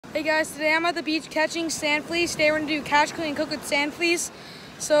Hey guys, today I'm at the beach catching sand fleas. Today we're gonna do catch, clean, and cook with sand fleas.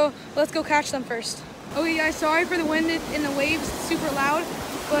 So let's go catch them first. Okay guys, sorry for the wind and the waves, it's super loud,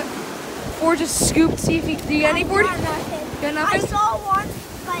 but Ford just scooped. See if he, do you get any, Ford? I got nothing. You got nothing? I saw one,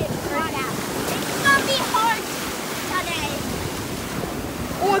 but it's not out. It's gonna be hard today.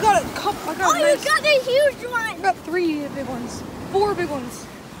 Oh, I got a couple. I got Oh, a nice, you got a huge one. I got 3 big ones. 4 big ones.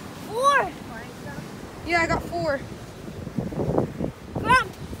 4. Yeah, I got 4. Grab.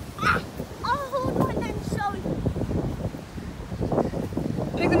 I'll hold one and show you.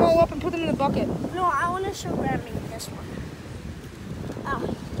 Pick them all up and put them in the bucket. No, I want to show Grammy this one.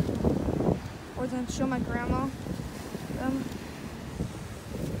 Oh. Or then show my grandma. Let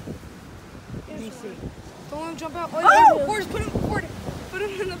me see. Don't let them jump out. Oh, Oh! Ford, put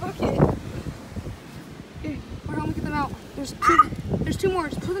them in the bucket. Here, Ford, help me get them out. There's 2 more.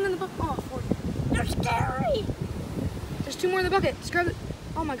 Just put them in the bucket. Oh, Ford. They're scary. There's 2 more in the bucket. Just grab it.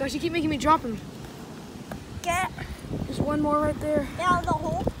 Oh my gosh, you keep making me drop them. Get There's 1 more right there. out of the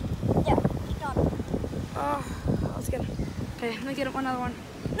hole. Yeah, stop. Let's get him. Okay, let me get another one.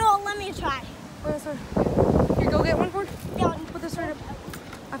 No, let me try. Oh, this one. Here, go get one, Ford. Yeah, Put this right up.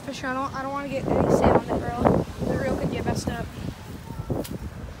 I fish around. I don't want to get any sand on the reel. The reel could get messed up.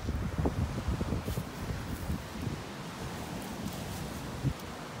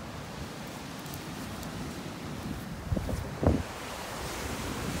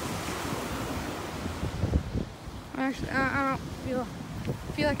 Actually, I don't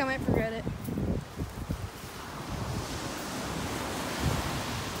feel like I might forget it.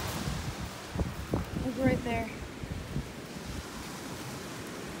 It's right there.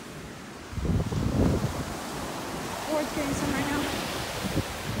 Ford's getting some right now.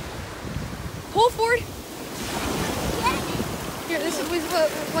 Pull, Ford. Here, this is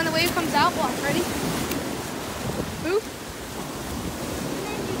when the wave comes out. Watch, ready? Move.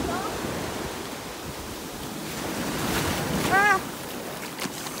 Ah.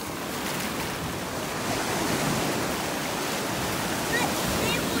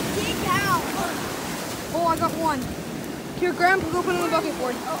 Oh, I got 1. Here, Grandpa, go put it in the bucket,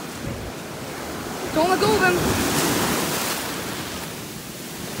 Ford. Don't let go of him.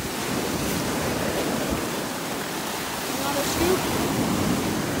 Another scoop.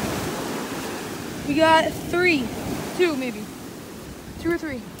 We got 3. 2 maybe. 2 or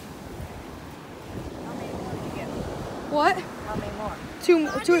 3. How many more did you get? What? How many more? 2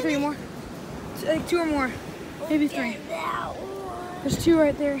 or 3 more. Like 2 or more. Maybe 3. There's 2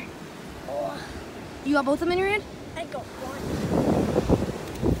 right there. You got both of them in your hand? I got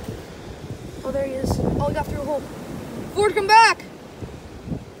 1. Oh, there he is. Oh, he got through a hole. Ford, come back!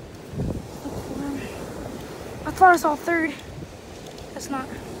 I thought I saw a 3rd. That's not.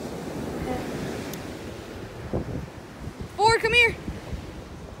 Okay. Ford, come here.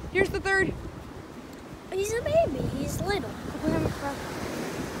 Here's the 3rd. He's a baby. He's little. Put him back.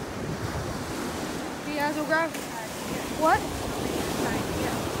 You guys will grab. What?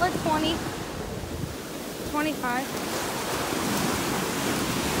 Like 20. 25.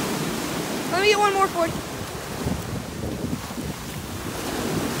 Let me get 1 more, Ford.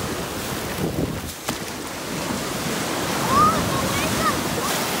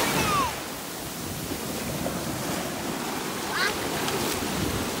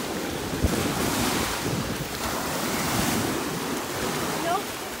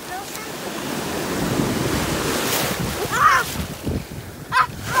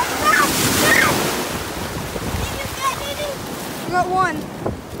 You got 1.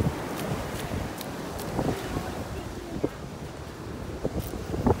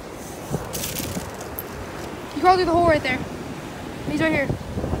 You crawled through the hole right there. He's right here.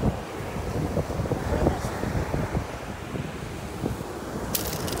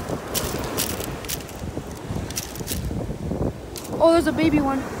 Oh, there's a baby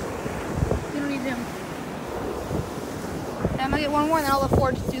one. You don't need him. Yeah, I'm gonna get 1 more and then I'll let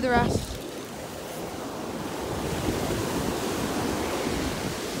Ford do the rest.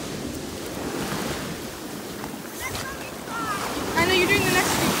 I know you're doing the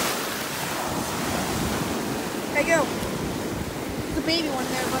next one. Okay, go. There's a baby one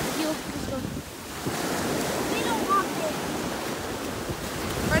there, but he'll just go. We don't want it.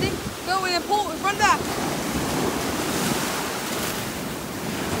 Ready? Go and then pull. Run back.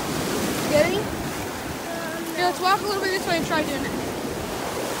 Get any? Here, let's walk a little bit this way and try doing it.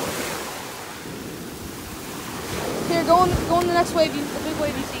 Here, go on the next wave, the big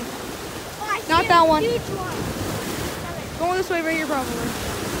wave you see. Not that one. Huge one. Go on this way right here, probably.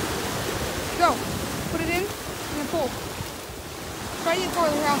 Go. Put it in and then pull. Try to get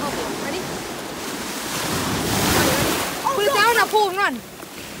forward here, I'll help you. Ready? Put it down, now pull and run.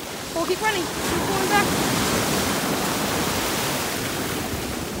 Cole, keep running. Keep going back.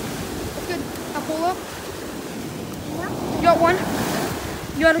 That's good. Now pull up. You got one?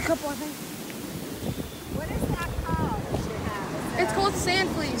 You had a couple, I think. What is that called that you have? It's called sand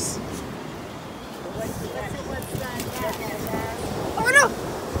fleas. What's that? Oh no!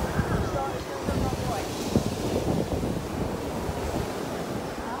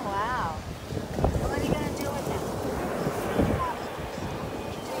 Oh, wow. What are you going to do with them?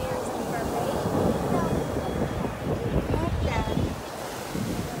 Do you use them for bait? Yeah.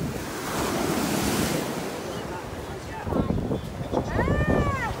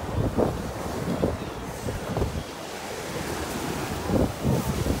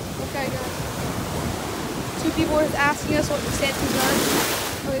 Okay, guys. Two people were asking us what the sand fleas are.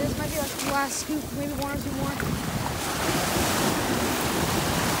 Okay, this might be like the last scoop, maybe one or two more.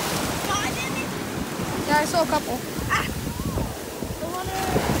 Yeah, I saw a couple.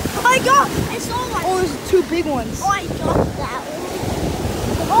 Oh my god, I saw one. Oh, there's two big ones. Oh, I dropped that one.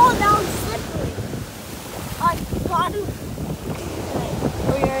 Oh, that was slippery. I got him.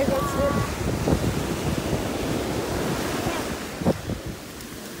 Oh yeah, that's it.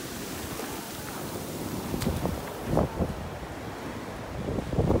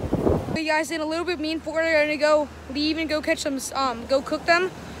 Okay guys, in a little bit, me and Ford are gonna go leave and go catch some, go cook them.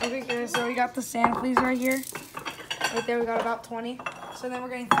 Okay guys, so we got the sand fleas right here. Right there, we got about 20. So then we're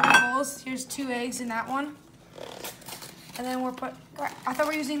getting 3 bowls. Here's 2 eggs in that one. And then we're I thought we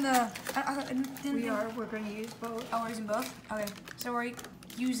were using the, We're going to use both. Oh, we're using both? Okay. So we're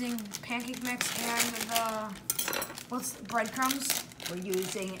using pancake mix and breadcrumbs? We're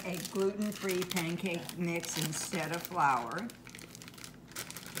using a gluten-free pancake mix instead of flour.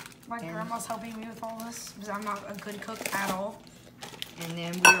 My grandma's helping me with all this because I'm not a good cook at all. And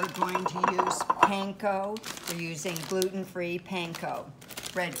then we are going to use panko. We're using gluten-free panko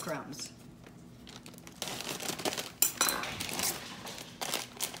breadcrumbs.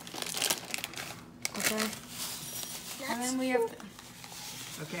 Okay. And then we have,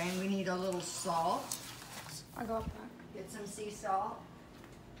 Okay, and we need a little salt. I got that. Get some sea salt.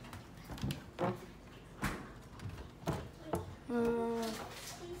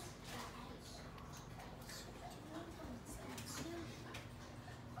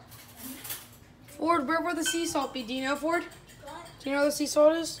 Ford, where would the sea salt be? Do you know, Ford? Do you know where the sea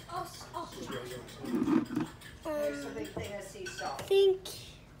salt is? There's a big thing of sea salt. I think.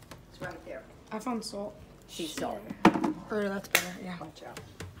 It's right there. I found salt. Sea salt. Or that's better, yeah. Watch out.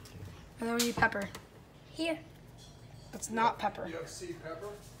 And then we need pepper. Here. That's not pepper. You have sea pepper?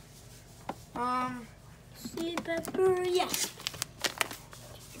 Sea pepper, yes.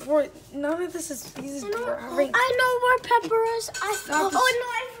 Ford, none of this is. These I is know grabbing. where pepper is. Stop Oh no,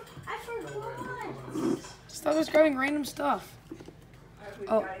 I forgot. Stop just grabbing random stuff. We've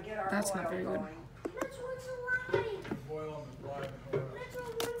Oh, got to get our that's oil not very good. going. Which one's alive? Boil them and dry them in oil. Which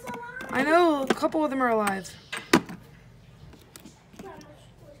one's alive? I know a couple of them are alive. Which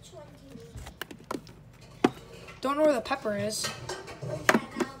one do you need? Don't know where the pepper is. Okay,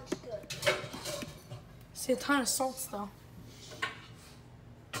 that looks good. See a ton of salts though.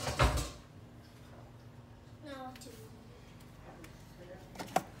 No, two.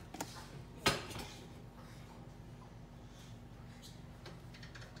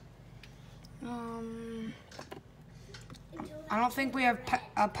 I don't think we have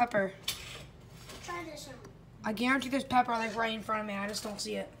pepper. Try this one. I guarantee there's pepper like right in front of me. I just don't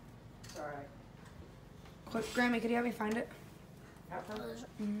see it. It's all right. Quick, Grammy, could you have me find it? Pepper?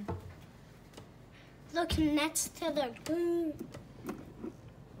 Look next to the green.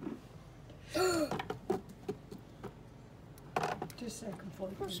 Just a second for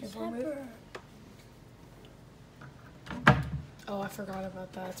Pepper. Oh, I forgot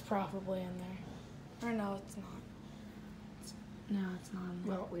about that. It's probably in there. Or no, it's not. No, it's not in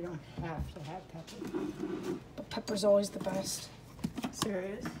there. Well, we don't have to have pepper. But pepper's always the best.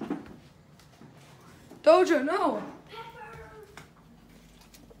 Serious? Doja, no!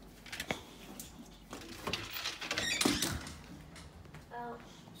 Oh,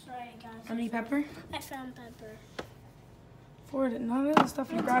 sorry guys. Any pepper? I found pepper. Ford, none of the stuff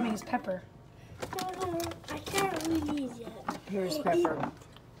you're grabbing is pepper. No, I can't read these yet. Here's pepper.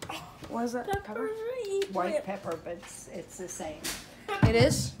 What is that? Pepper? White pepper, but it's the same. It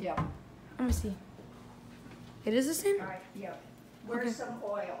is? Yeah. Let me see. It is the same? All right, yeah. Where's Okay. some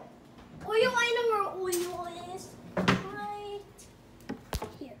oil? Oil, I know where oil is. Right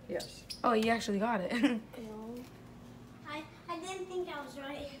here. Yes. Oh, you actually got it. No. I didn't think I was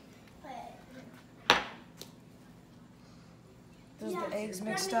right, but There's yeah, the eggs let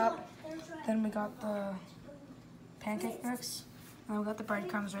me mixed look. up. There's right. Then we got the pancake mix. And we got the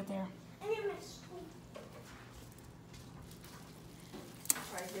breadcrumbs right there.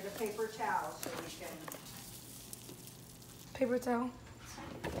 Try to get a paper towel so we can. Paper towel.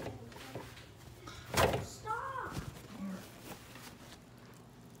 Stop.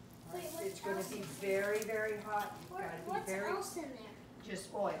 It's going to be very, very hot. You've got to be What's very. else in there?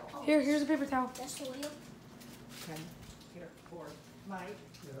 Just oil. Here's a paper towel. Just oil. Okay. Here for Mike.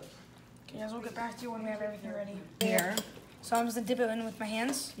 Yes. Okay, guys, we'll get back to you when we have everything ready. Here. So I'm just gonna dip it in with my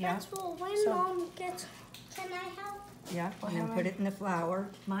hands. Yeah. That's what when So- Mom gets. Can I help? Yeah. Well, And then how put am I- it in the flour.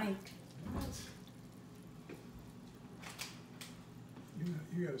 Mike.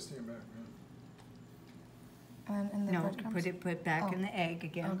 You gotta stand back, man. And the No, breadcrumbs. put back Oh. in the egg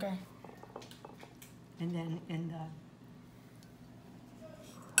again. Okay. And then in the.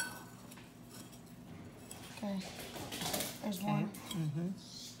 Okay. There's Okay. one. Mm-hmm.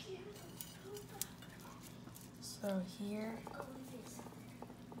 So here,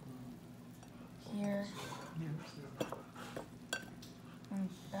 here, and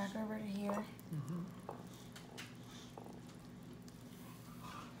back over to here.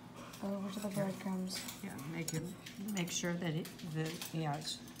 Over to the breadcrumbs. Yeah. Make sure that it's. There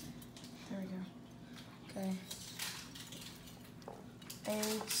we go. Okay.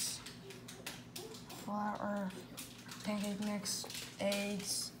 Eggs, flour, pancake mix,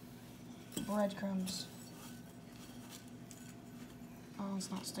 eggs, breadcrumbs. Oh,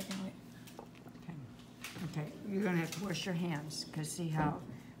 it's not sticking right. Okay. You're gonna have to wash your hands because see how.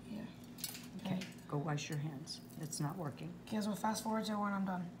 Yeah. Okay. Go wash your hands. It's not working. Okay, so we'll fast forward to when I'm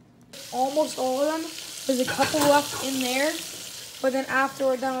done. Almost all of them. There's a couple left in there, but then after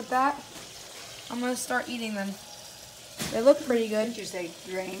we're done with that, I'm gonna start eating them. They look pretty good. Did you say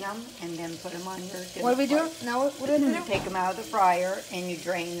drain them and then put them on your dinner What do we do? plate? Now what do we You do? take them out of the fryer and you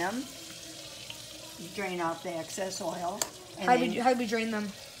drain them. You drain off the excess oil. And How then do we drain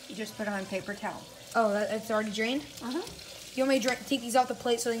them? you just put them on paper towel. Oh, it's already drained? Uh-huh. You want me to take these off the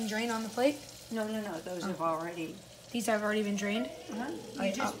plate so they can drain on the plate? No, those have already. These have already been drained? Uh-huh.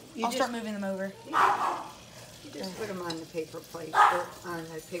 I'll start moving them over. You just put them on the paper plate or on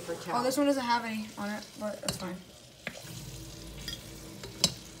the paper towel. Oh, this one doesn't have any on it, but that's fine.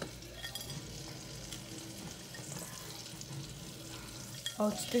 Oh,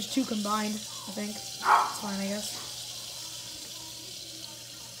 there's two combined, I think. It's fine, I guess.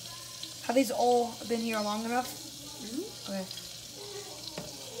 Have these all been here long enough? Okay.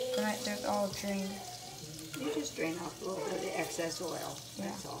 Alright, they're all drained. You just drain off a little bit of the excess oil. Yeah.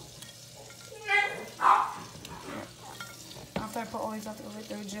 That's all. After I put all these out the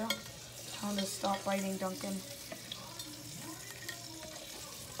Dojo, tell them to stop biting Duncan.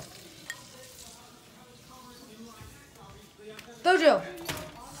 Dojo!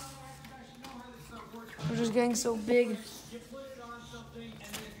 We're just getting so big.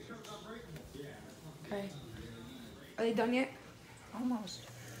 Okay. Are they done yet? Almost.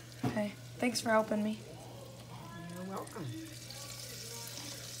 Okay. Thanks for helping me. You're welcome.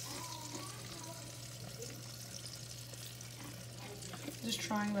 Just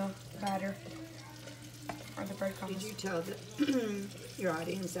trying the batter. Or the Did breadcrumbs. you tell your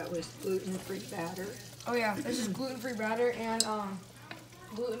audience that was gluten-free batter? Oh yeah, this is gluten-free batter and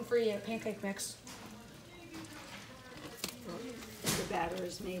gluten-free pancake mix. The batter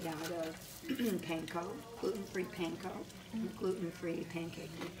is made out of panko, gluten-free panko, and gluten-free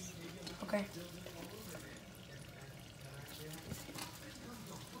pancake mix. Okay.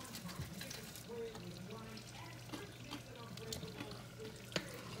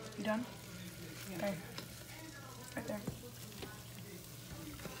 You done? Okay. Right there.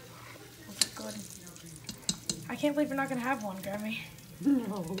 Looks good. I can't believe we're not gonna have one, Grammy.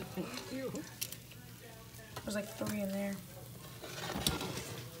 No, thank you. There's like 3 in there.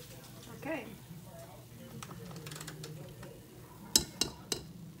 Okay.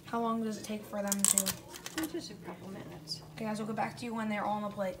 How long does it take for them to? Just a couple minutes. Okay, guys, we'll get back to you when they're all on the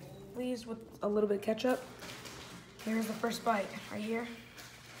plate. Please, with a little bit of ketchup. Here's the first bite, right here.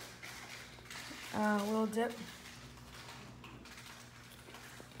 A little dip.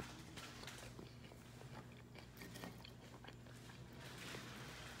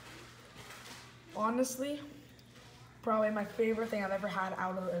 Honestly, probably my favorite thing I've ever had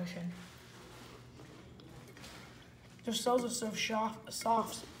out of the ocean. Their shells are so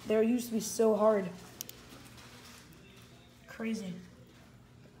soft. They used to be so hard. Crazy.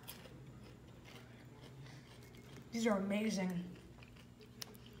 These are amazing.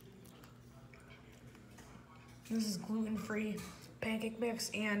 This is gluten-free pancake mix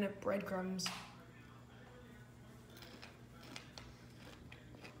and breadcrumbs.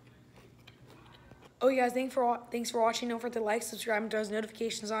 Oh yeah, guys, thanks for watching. Don't forget to like, subscribe, and turn those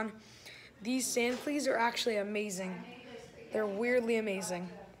notifications on. These sand fleas are actually amazing. They're weirdly amazing.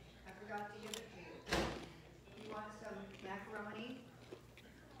 I forgot to give it to you. You want some macaroni?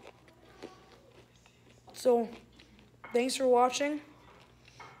 So, thanks for watching.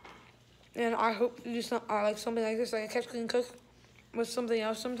 And I hope you do I like something like this, like a catch, clean, cook with something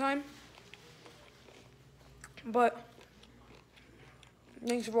else sometime. But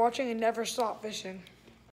thanks for watching and never stop fishing.